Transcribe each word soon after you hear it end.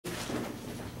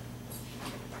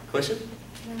Question?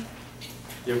 No.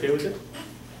 You okay with it?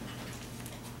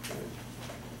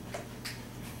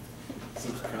 I'm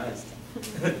surprised.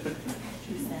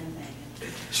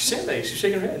 She's sandbagging. She's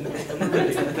shaking her head. No, I'm not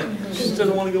ready. She just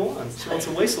doesn't want to go on. She wants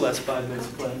to waste the last 5 minutes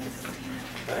of class.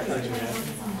 I know you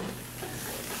have.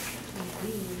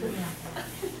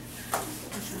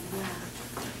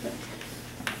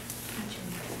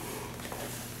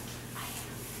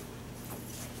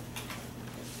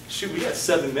 Shoot, we got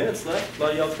 7 minutes left. A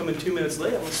lot of y'all coming 2 minutes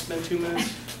late. I'm going to spend 2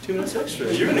 minutes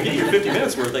extra. You're going to get your 50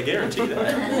 minutes worth, I guarantee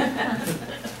that.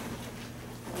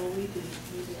 Well, we do.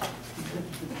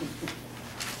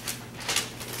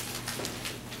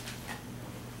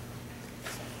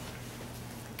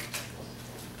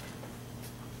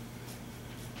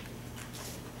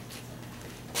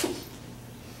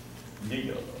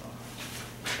 Yeah.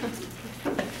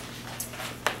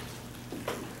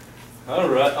 All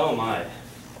right. Oh, my.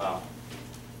 Wow.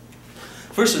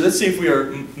 First, let's see if we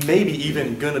are maybe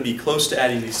even going to be close to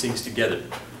adding these things together.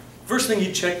 First thing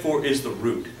you check for is the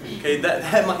root. Okay,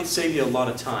 that might save you a lot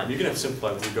of time. You're going to have to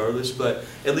simplify it regardless, but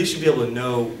at least you'll be able to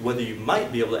know whether you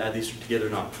might be able to add these together or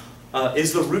not.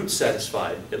 Is the root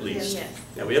satisfied, at least? Yes.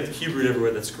 Yeah, we have the cube root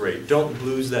everywhere. That's great. Don't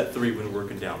lose that 3 when we're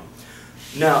working down.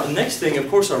 Now, the next thing, of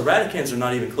course, our radicands are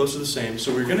not even close to the same,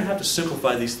 so we're going to have to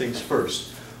simplify these things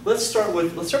first. Let's start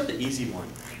with the easy one.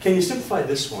 Can you simplify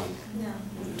this one? No.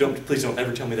 Please don't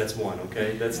ever tell me that's 1,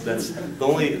 okay? That's the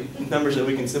only numbers that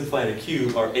we can simplify in a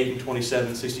cube are 8 and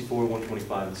 27, 64,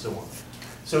 125, and so on.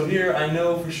 So here, I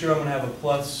know for sure I'm going to have a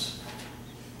plus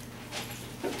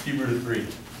cube root of 3.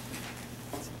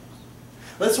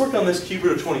 Let's work on this cube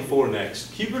root of 24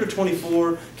 next. Cube root of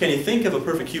 24, can you think of a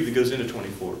perfect cube that goes into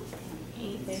 24?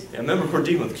 8. Yeah, remember, we're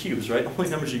dealing with cubes, right? The only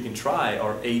numbers you can try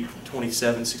are 8,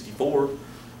 27, 64,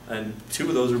 and 2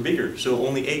 of those are bigger, so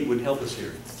only 8 would help us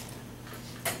here.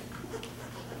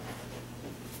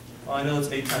 Oh, I know it's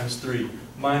 8 times 3.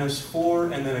 Minus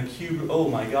 4, and then a cube, oh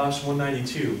my gosh,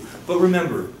 192. But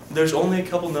remember, there's only a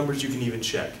couple numbers you can even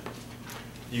check.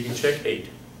 You can check 8.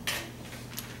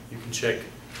 You can check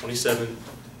 27.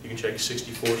 You can check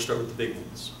 64. Start with the big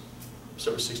ones.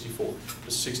 Start with 64.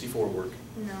 Does 64 work?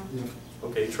 No.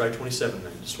 Okay, try 27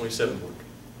 then. Does 27 work?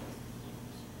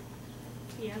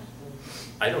 Yeah.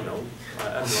 I don't know. I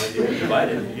have no idea. Divide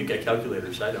it. You get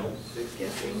calculators. I don't.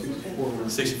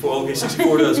 64. Okay,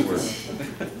 64 does work.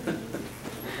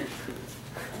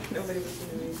 Nobody was going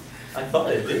to read. I thought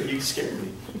it did. You scared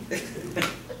me.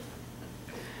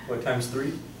 What, times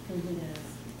 3?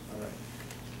 All right.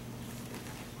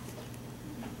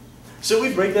 So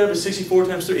we break that up as 64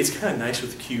 times 3. It's kind of nice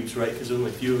with the cubes, right? Because there's only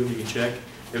a few of them you can check.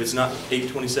 If it's not 8,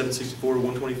 27, 64, or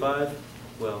 125,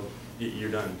 well,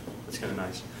 you're done. That's kind of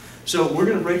nice. So we're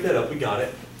going to break that up. We got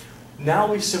it.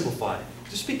 Now we simplify.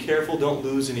 Just be careful. Don't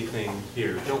lose anything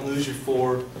here. Don't lose your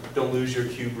 4. Don't lose your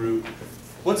cube root.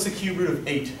 What's the cube root of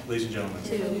 8, ladies and gentlemen?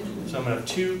 2. So I'm going to have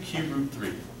 2 cube root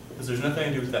 3. Because there's nothing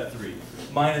to do with that 3.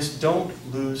 Minus, don't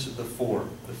lose the 4.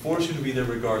 The 4 is going to be there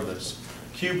regardless.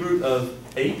 Cube root of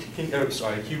 8, cube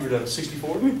root of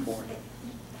 64? 4.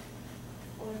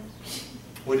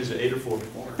 What is it, 8 or 4?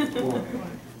 4.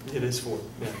 It is 4,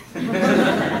 yeah.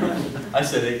 I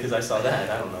said 8 because I saw that.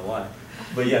 I don't know why.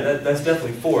 But yeah, that's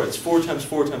definitely 4. It's 4 times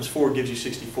 4 times 4 gives you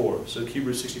 64. So cube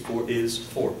root of 64 is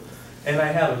 4. And I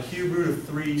have a cube root of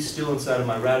 3 still inside of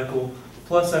my radical.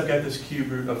 Plus I've got this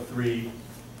cube root of 3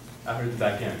 out here at the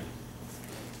back end.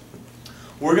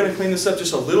 We're going to clean this up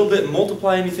just a little bit and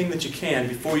multiply anything that you can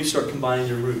before you start combining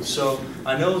your roots. So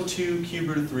I know 2 cube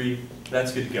root of 3,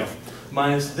 that's good to go.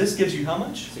 Minus, this gives you how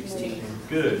much? 16.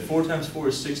 Good. 4 times 4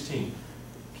 is 16.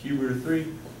 Cube root of 3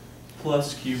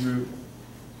 plus cube root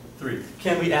 3.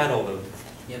 Can we add all those?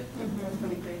 Yep.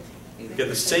 We've got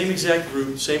the same exact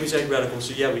root, same exact radical,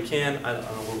 so yeah, we can. I don't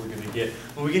know what we're going to get.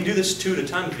 Well, we can do this 2 at a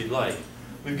time if you'd like.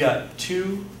 We've got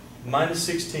 2 minus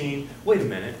 16. Wait a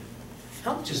minute.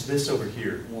 How much is this over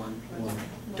here? 1.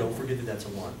 Don't forget that that's a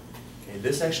 1. Okay,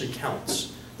 this actually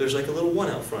counts. There's like a little 1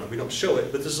 out front. We don't show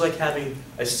it, but this is like having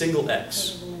a single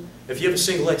x. If you have a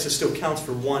single x, it still counts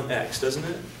for 1x, doesn't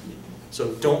it?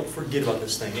 So don't forget about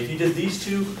this thing. If you did these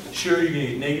two, sure, you're going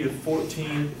to get negative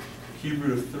 14 cube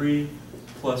root of 3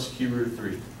 plus cube root of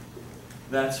 3.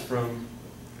 That's from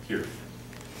here.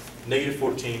 Negative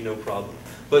 14, no problem.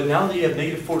 But now that you have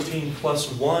negative 14 plus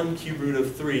 1 cube root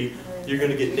of 3, you're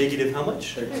going to get negative how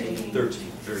much? 13.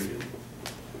 13. Very good.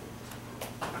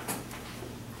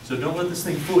 So don't let this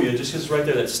thing fool you. Just because it's right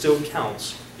there, that still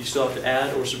counts. You still have to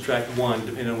add or subtract 1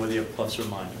 depending on whether you have plus or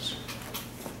minus.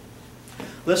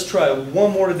 Let's try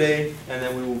one more today, and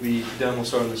then we will be done. We'll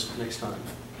start on this next time.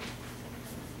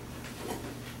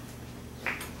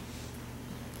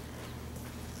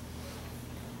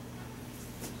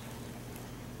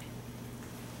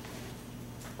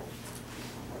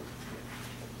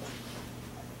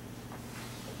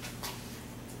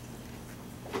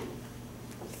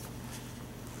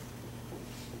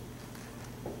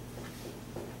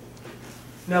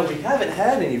 Now, we haven't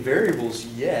had any variables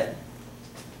yet.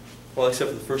 Well,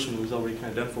 except for the first one was already kind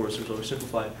of done for us, it was already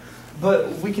simplified.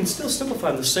 But we can still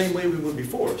simplify them the same way we would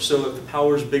before. So if the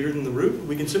power is bigger than the root,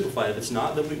 we can simplify it. If it's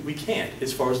not, then we can't,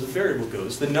 as far as the variable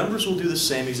goes. The numbers will do the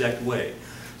same exact way.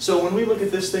 So when we look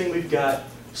at this thing, we've got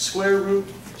square root,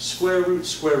 square root,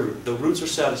 square root. The roots are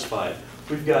satisfied.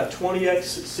 We've got 20x,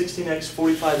 16x,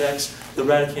 45x. The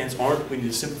radicands aren't. We need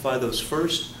to simplify those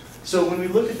first. So when we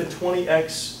look at the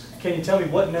 20x, can you tell me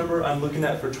what number I'm looking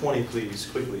at for 20, please,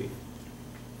 quickly?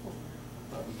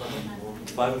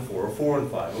 5 and 4, or 4 and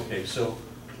 5. Okay, so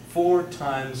 4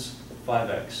 times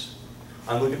 5x.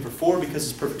 I'm looking for 4 because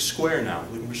it's perfect square now.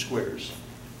 I'm looking for squares.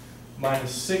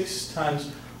 Minus 6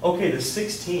 times, okay, the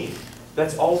 16.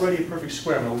 That's already a perfect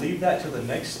square. I'm going to leave that to the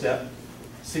next step.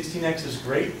 16x is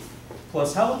great.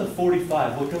 Plus, how about the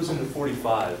 45? What goes into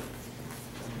 45?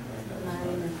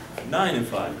 9 and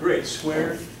 5. Great.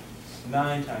 Squared.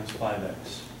 9 times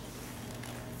 5x.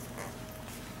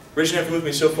 Raise your hand if you're with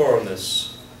me so far on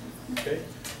this. Okay,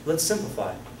 let's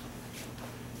simplify.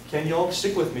 Can you all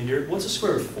stick with me here? What's the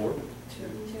square root of 4? 2.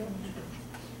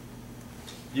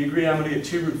 You agree I'm going to get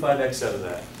 2 root 5x out of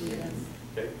that? Yes.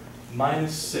 Okay.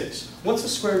 Minus 6. What's the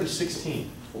square root of 16?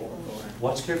 4.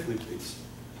 Watch carefully, please.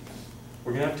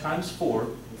 We're going to have times 4.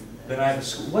 Then I have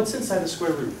what's inside the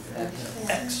square root?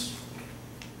 X.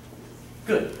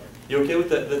 Good. You okay with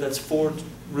that? That's 4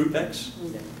 root x?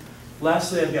 Okay.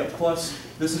 Lastly, I've got plus.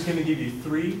 This is going to give you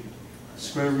 3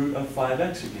 square root of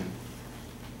 5x again.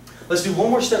 Let's do one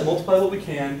more step. Multiply what we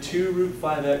can. 2 root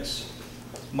 5x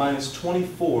minus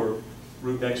 24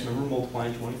 root x. Remember, we're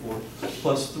multiplying 24.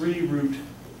 Plus 3 root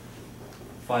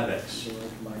 5x.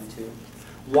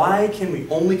 Why can we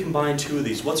only combine 2 of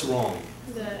these? What's wrong?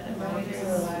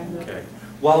 Okay.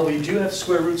 While we do have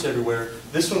square roots everywhere,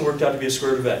 this one worked out to be a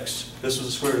square root of x. This was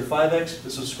a square root of 5x.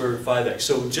 This was a square root of 5x.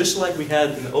 So just like we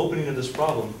had in the opening of this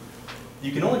problem,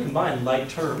 you can only combine like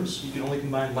terms. You can only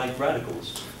combine like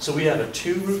radicals. So we have a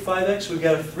 2 root 5x. We've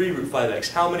got a 3 root 5x.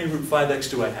 How many root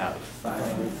 5x do I have?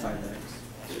 5 root 5x.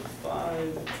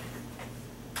 5.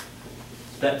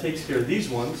 That takes care of these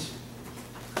ones.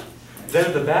 Then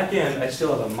at the back end, I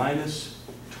still have a minus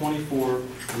 24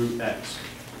 root x.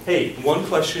 Hey, one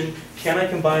question. Can I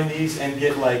combine these and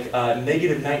get like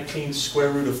negative 19 square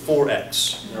root of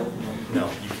 4x? Nope. No,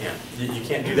 you can't. You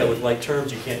can't do that with like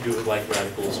terms. You can't do it with like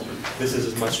radicals. This is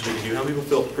as much as we can do. How many people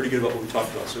feel pretty good about what we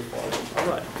talked about so far? All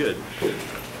right, good.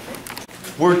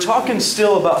 We're talking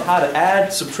still about how to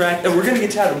add, subtract, and we're going to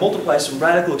get to how to multiply some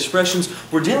radical expressions.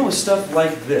 We're dealing with stuff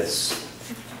like this.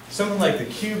 Something like the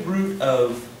cube root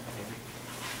of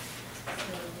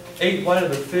 8y to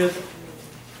the 5th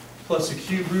plus the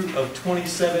cube root of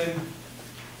 27y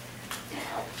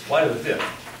to the 5th.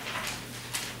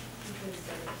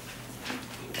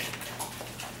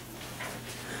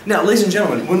 Now, ladies and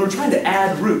gentlemen, when we're trying to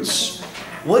add roots,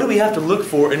 what do we have to look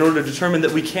for in order to determine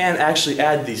that we can actually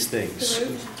add these things?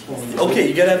 Okay,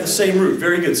 you got to have the same root.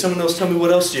 Very good. Someone else tell me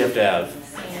what else do you have to have?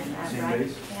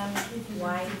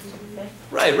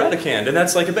 Right, radicand, and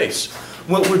that's like a base.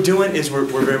 What we're doing is we're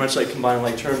very much like combining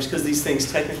like terms because these things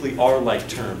technically are like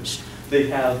terms. They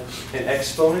have an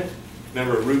exponent.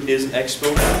 Remember, a root is an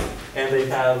exponent. And they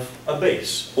have a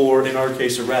base, or in our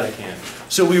case, a radicand.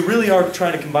 So we really are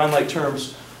trying to combine like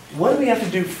terms. What do we have to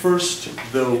do first,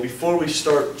 though, before we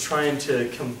start trying to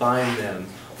combine them?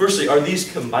 Firstly, are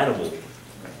these combinable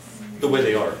the way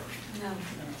they are?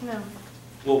 No.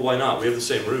 Well, why not? We have the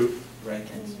same root.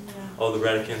 Radicands. Oh, the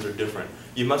radicands are different.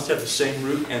 You must have the same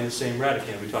root and the same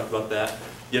radicand. We talked about that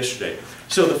yesterday.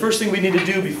 So the first thing we need to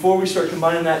do before we start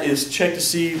combining that is check to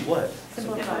see what?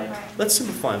 Simplify. Let's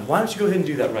simplify them. Why don't you go ahead and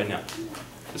do that right now?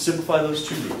 Simplify those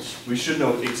 2 roots. We should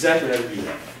know exactly how to do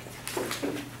that.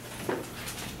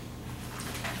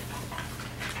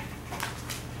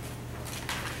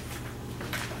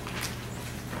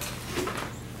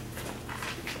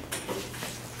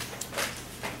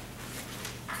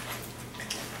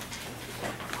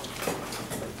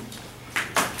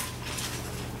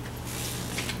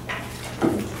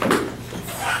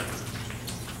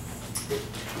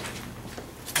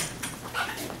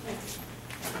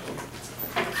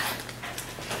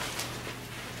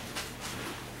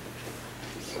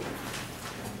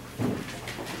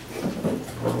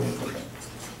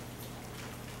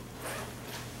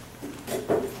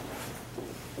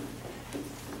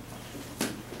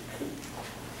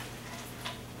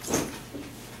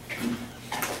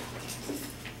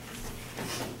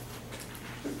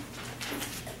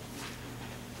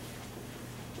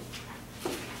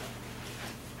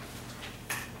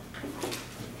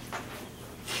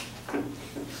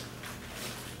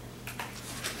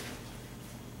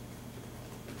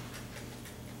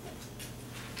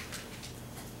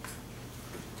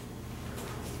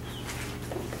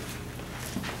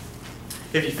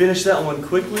 If you finish that one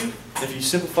quickly, if you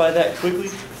simplify that quickly,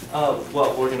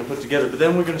 well, we're going to put together. But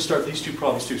then we're going to start these two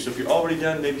problems too. So if you're already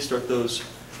done, maybe start those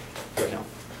right now.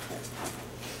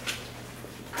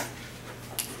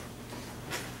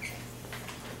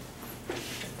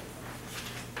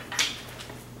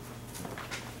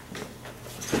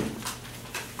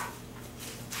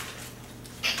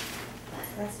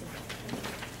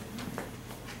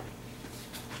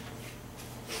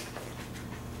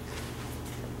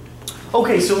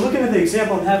 Okay, so looking at the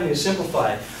example I'm having to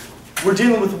simplify, we're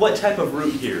dealing with what type of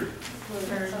root here?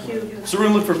 So we're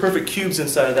going to look for perfect cubes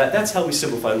inside of that. That's how we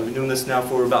simplify. We've been doing this now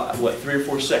for about, what, 3 or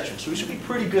 4 sections. So we should be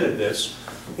pretty good at this.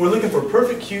 We're looking for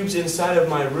perfect cubes inside of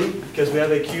my root because we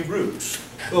have a cube root.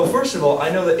 Well, first of all, I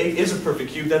know that 8 is a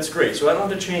perfect cube. That's great. So I don't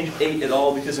have to change 8 at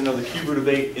all because I know the cube root of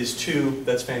 8 is 2.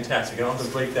 That's fantastic. I don't have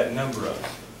to break that number up.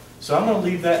 So I'm going to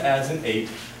leave that as an 8.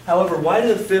 However, y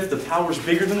to the 5th, the power is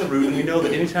bigger than the root, and we know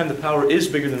that anytime the power is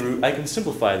bigger than the root, I can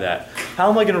simplify that. How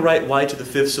am I going to write y to the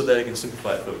 5th so that I can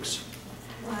simplify it, folks?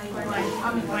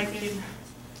 Y cubed.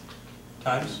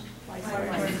 Times?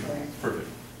 Perfect.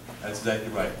 That's exactly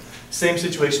right. Same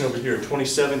situation over here.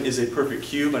 27 is a perfect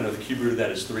cube. I know the cube root of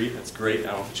that is 3. That's great.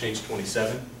 I don't have to change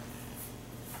 27.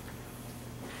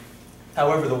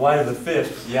 However, the y to the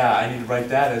 5th, yeah, I need to write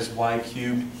that as y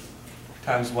cubed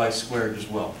times y squared as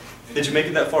well. Did you make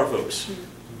it that far, folks?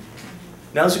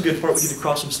 Now's a good part. We get to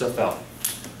cross some stuff out.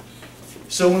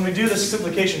 So when we do this,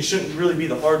 simplification shouldn't really be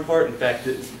the hard part. In fact,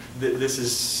 this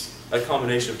is a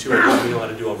combination of two ideas we know how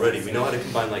to do already. We know how to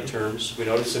combine like terms. We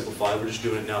know how to simplify. We're just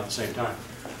doing it now at the same time.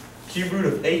 Cube root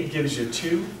of 8 gives you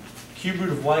 2. Cube root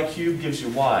of y cubed gives you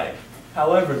y.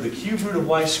 However, the cube root of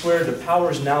y squared, the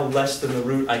power is now less than the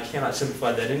root. I cannot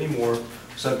simplify that anymore.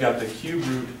 So I've got the cube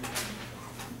root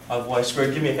of y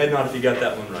squared. Give me a head nod if you got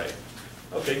that one right.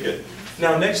 Okay, good.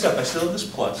 Now next up, I still have this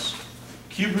plus.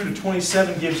 Cube root of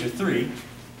 27 gives you 3.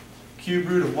 Cube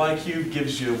root of y cubed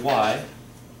gives you y.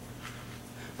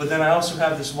 But then I also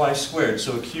have this y squared,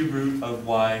 so a cube root of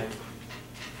y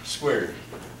squared.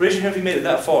 Raise your hand if you made it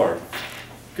that far.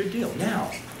 Good deal. Now,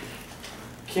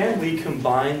 can we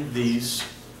combine these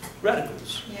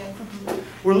radicals? Yeah.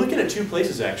 We're looking at 2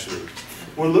 places actually.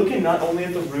 We're looking not only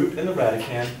at the root and the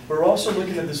radicand, but we're also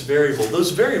looking at this variable.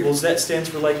 Those variables, that stands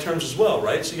for like terms as well,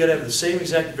 right? So you got to have the same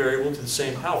exact variable to the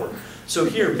same power. So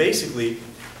here, basically,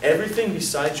 everything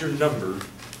besides your number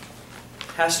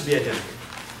has to be identical.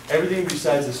 Everything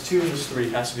besides this 2 and this 3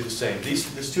 has to be the same.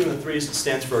 This 2 and the 3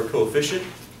 stands for our coefficient.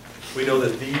 We know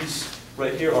that these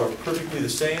right here are perfectly the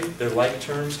same. They're like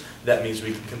terms. That means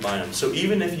we can combine them. So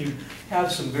even if you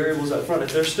have some variables up front,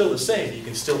 if they're still the same, you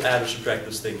can still add or subtract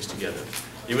those things together.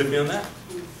 You with me on that?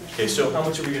 Okay, so how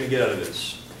much are we going to get out of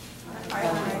this?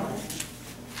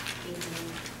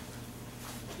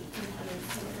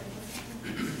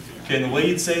 Okay, and the way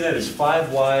you'd say that is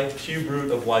 5y cube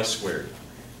root of y squared.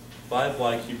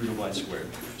 5y cube root of y squared.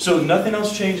 So nothing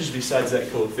else changes besides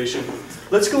that coefficient.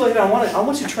 Let's go ahead. I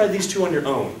want you to try these 2 on your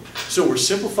own. So we're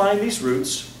simplifying these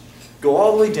roots. Go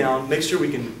all the way down. Make sure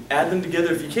we can add them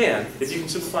together if you can. If you can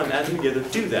simplify and add them together,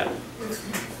 do that.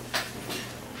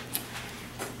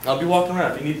 I'll be walking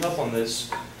around. If you need help on this,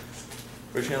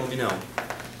 raise your hand, let me know.